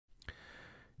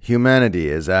Humanity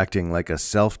is acting like a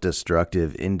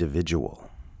self-destructive individual.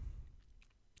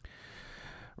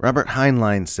 Robert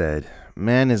Heinlein said,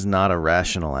 "Man is not a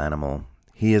rational animal.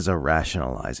 He is a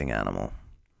rationalizing animal."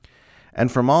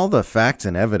 And from all the facts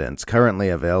and evidence currently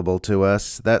available to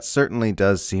us, that certainly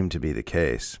does seem to be the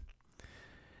case.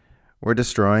 We're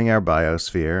destroying our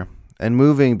biosphere and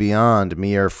moving beyond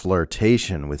mere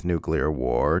flirtation with nuclear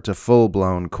war to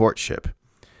full-blown courtship,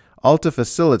 all to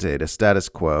facilitate a status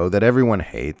quo that everyone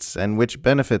hates and which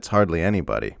benefits hardly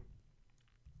anybody.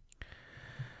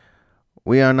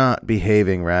 We are not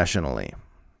behaving rationally.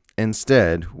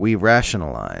 Instead, we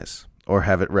rationalize, or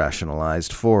have it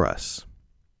rationalized for us.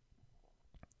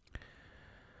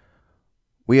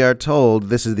 We are told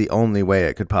this is the only way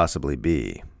it could possibly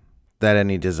be, that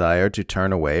any desire to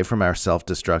turn away from our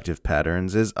self-destructive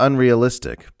patterns is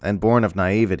unrealistic and born of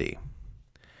naivety.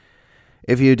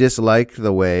 If you dislike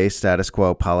the way status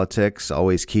quo politics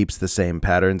always keeps the same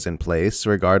patterns in place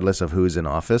regardless of who's in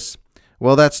office,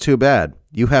 well, that's too bad.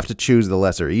 You have to choose the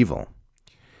lesser evil.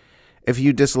 If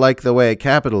you dislike the way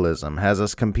capitalism has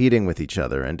us competing with each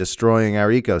other and destroying our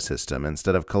ecosystem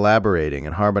instead of collaborating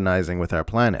and harmonizing with our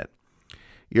planet,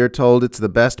 you're told it's the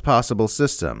best possible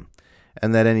system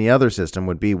and that any other system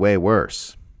would be way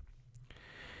worse.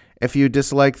 If you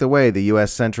dislike the way the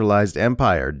U.S. centralized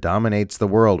empire dominates the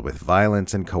world with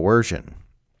violence and coercion,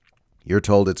 you're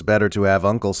told it's better to have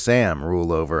Uncle Sam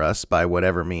rule over us by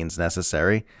whatever means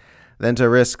necessary than to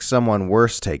risk someone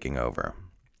worse taking over.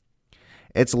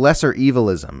 It's lesser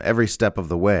evilism every step of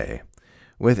the way,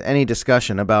 with any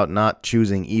discussion about not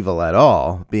choosing evil at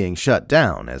all being shut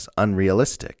down as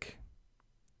unrealistic.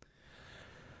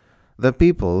 The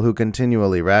people who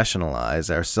continually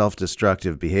rationalize our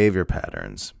self-destructive behavior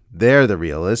patterns, they're the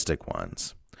realistic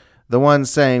ones. The ones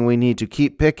saying we need to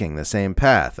keep picking the same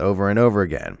path over and over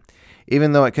again,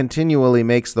 even though it continually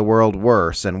makes the world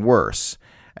worse and worse,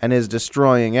 and is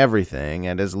destroying everything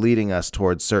and is leading us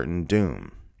towards certain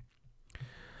doom.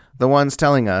 The ones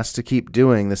telling us to keep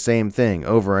doing the same thing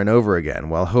over and over again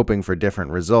while hoping for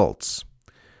different results.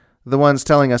 The ones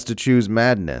telling us to choose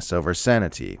madness over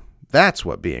sanity. That's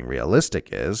what being realistic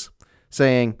is.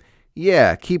 Saying,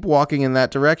 yeah, keep walking in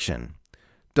that direction.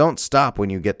 Don't stop when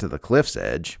you get to the cliff's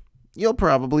edge. You'll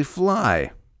probably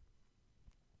fly.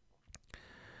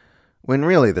 When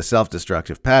really the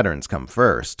self-destructive patterns come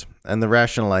first, and the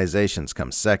rationalizations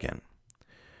come second.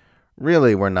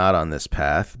 Really, we're not on this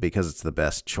path because it's the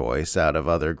best choice out of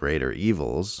other greater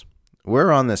evils.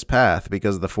 We're on this path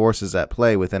because the forces at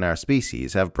play within our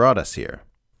species have brought us here.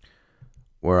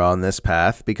 We're on this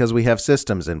path because we have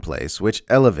systems in place which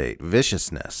elevate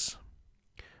viciousness.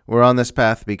 We're on this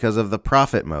path because of the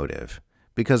profit motive,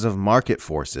 because of market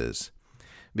forces,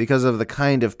 because of the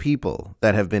kind of people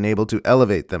that have been able to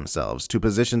elevate themselves to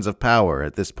positions of power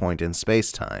at this point in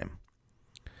space-time.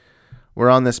 We're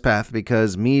on this path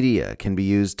because media can be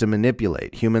used to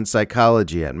manipulate human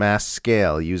psychology at mass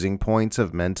scale using points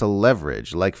of mental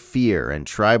leverage like fear and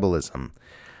tribalism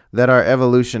that are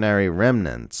evolutionary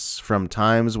remnants from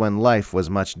times when life was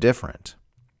much different.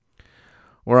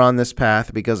 We're on this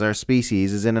path because our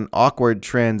species is in an awkward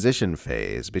transition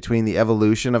phase between the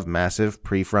evolution of massive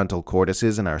prefrontal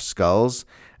cortices in our skulls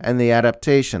and the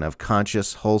adaptation of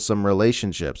conscious, wholesome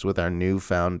relationships with our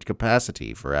newfound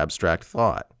capacity for abstract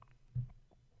thought.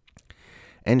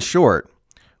 In short,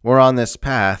 we're on this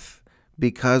path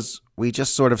because we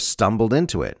just sort of stumbled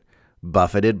into it,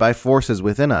 buffeted by forces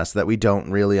within us that we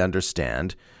don't really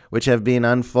understand, which have been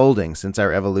unfolding since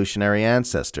our evolutionary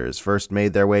ancestors first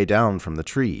made their way down from the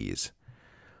trees.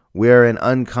 We're an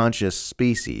unconscious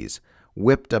species,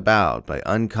 whipped about by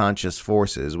unconscious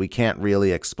forces we can't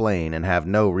really explain and have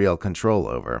no real control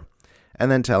over,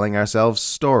 and then telling ourselves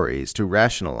stories to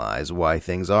rationalize why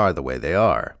things are the way they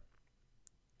are.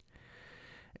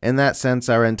 In that sense,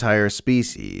 our entire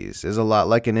species is a lot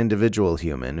like an individual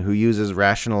human who uses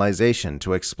rationalization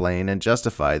to explain and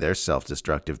justify their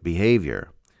self-destructive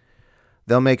behavior.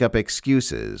 They'll make up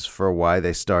excuses for why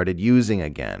they started using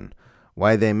again,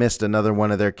 why they missed another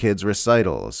one of their kids'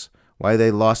 recitals, why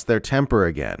they lost their temper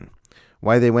again,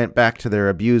 why they went back to their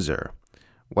abuser,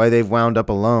 why they've wound up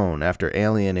alone after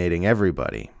alienating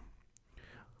everybody.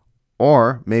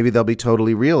 Or maybe they'll be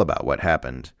totally real about what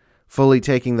happened, fully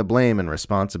taking the blame and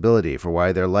responsibility for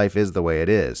why their life is the way it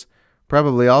is,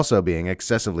 probably also being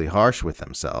excessively harsh with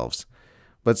themselves,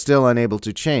 but still unable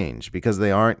to change because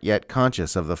they aren't yet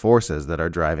conscious of the forces that are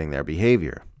driving their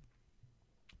behavior.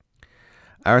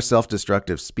 Our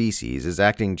self-destructive species is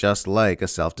acting just like a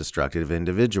self-destructive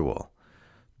individual,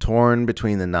 torn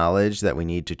between the knowledge that we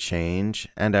need to change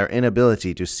and our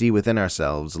inability to see within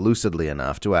ourselves lucidly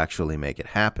enough to actually make it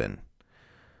happen.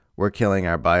 We're killing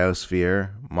our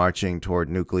biosphere, marching toward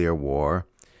nuclear war,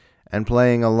 and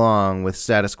playing along with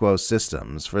status quo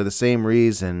systems for the same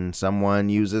reason someone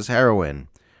uses heroin,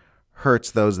 hurts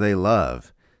those they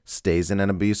love, stays in an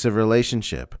abusive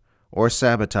relationship, or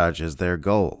sabotages their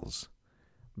goals.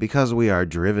 Because we are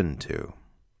driven to.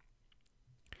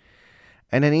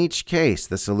 And in each case,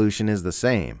 the solution is the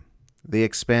same: the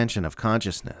expansion of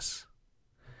consciousness.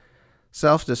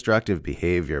 Self-destructive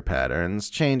behavior patterns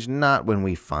change not when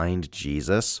we find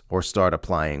Jesus or start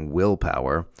applying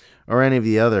willpower or any of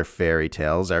the other fairy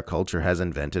tales our culture has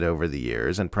invented over the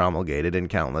years and promulgated in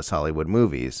countless Hollywood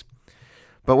movies,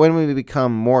 but when we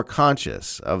become more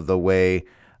conscious of the way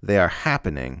they are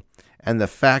happening and the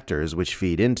factors which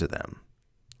feed into them.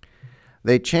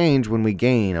 They change when we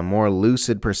gain a more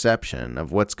lucid perception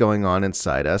of what's going on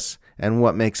inside us and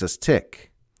what makes us tick.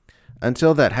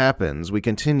 Until that happens, we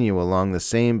continue along the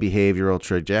same behavioral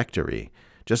trajectory,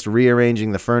 just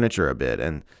rearranging the furniture a bit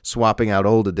and swapping out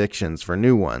old addictions for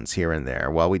new ones here and there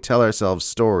while we tell ourselves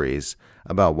stories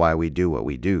about why we do what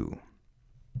we do.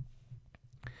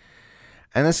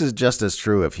 And this is just as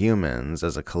true of humans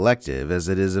as a collective as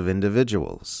it is of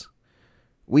individuals.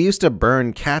 We used to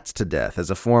burn cats to death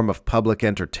as a form of public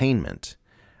entertainment.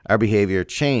 Our behavior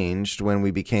changed when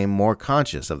we became more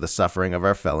conscious of the suffering of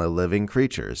our fellow living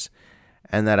creatures,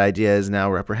 and that idea is now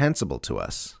reprehensible to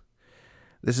us.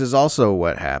 This is also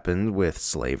what happened with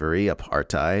slavery,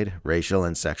 apartheid, racial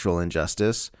and sexual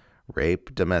injustice,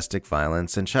 rape, domestic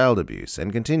violence, and child abuse,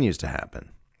 and continues to happen.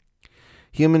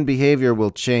 Human behavior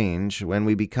will change when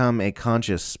we become a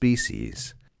conscious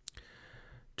species.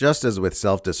 Just as with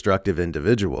self-destructive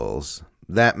individuals,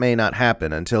 that may not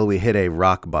happen until we hit a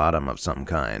rock bottom of some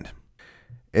kind.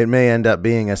 It may end up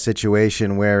being a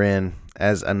situation wherein,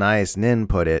 as Anais Nin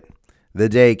put it, the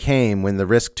day came when the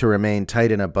risk to remain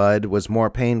tight in a bud was more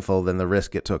painful than the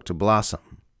risk it took to blossom.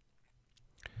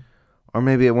 Or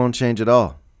maybe it won't change at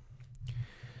all.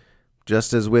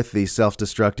 Just as with the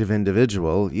self-destructive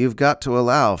individual, you've got to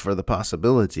allow for the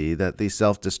possibility that the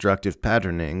self-destructive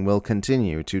patterning will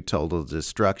continue to total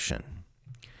destruction.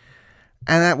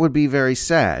 And that would be very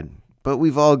sad, but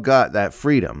we've all got that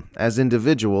freedom, as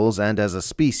individuals and as a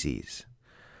species.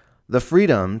 The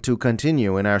freedom to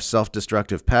continue in our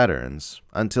self-destructive patterns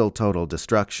until total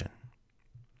destruction.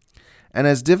 And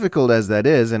as difficult as that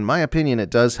is, in my opinion, it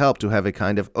does help to have a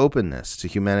kind of openness to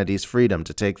humanity's freedom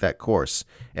to take that course,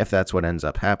 if that's what ends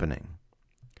up happening.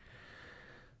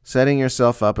 Setting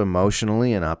yourself up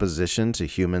emotionally in opposition to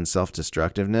human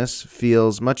self-destructiveness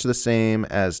feels much the same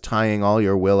as tying all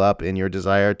your will up in your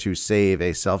desire to save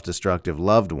a self-destructive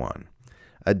loved one,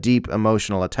 a deep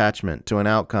emotional attachment to an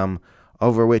outcome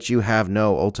over which you have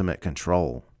no ultimate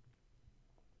control.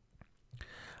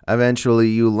 Eventually,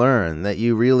 you learn that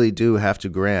you really do have to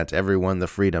grant everyone the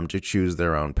freedom to choose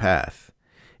their own path,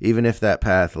 even if that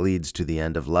path leads to the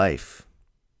end of life.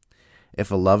 If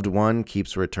a loved one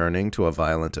keeps returning to a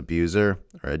violent abuser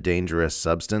or a dangerous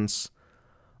substance,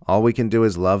 all we can do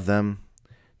is love them,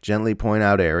 gently point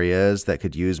out areas that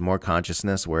could use more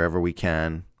consciousness wherever we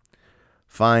can,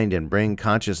 find and bring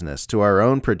consciousness to our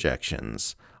own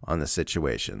projections on the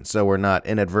situation so we're not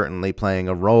inadvertently playing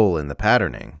a role in the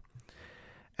patterning,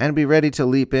 and be ready to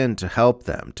leap in to help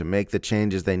them to make the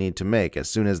changes they need to make as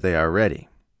soon as they are ready.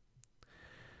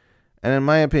 And in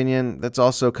my opinion, that's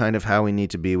also kind of how we need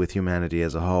to be with humanity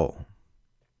as a whole.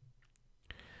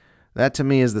 That to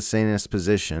me is the sanest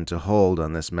position to hold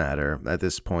on this matter at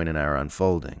this point in our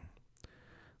unfolding.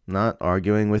 Not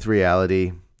arguing with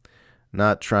reality,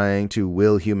 not trying to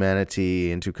will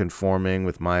humanity into conforming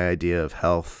with my idea of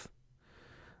health,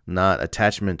 not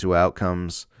attachment to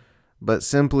outcomes, but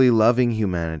simply loving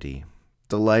humanity,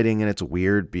 delighting in its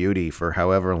weird beauty for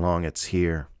however long it's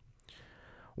here,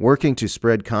 working to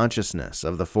spread consciousness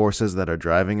of the forces that are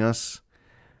driving us,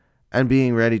 and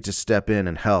being ready to step in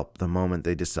and help the moment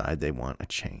they decide they want a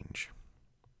change.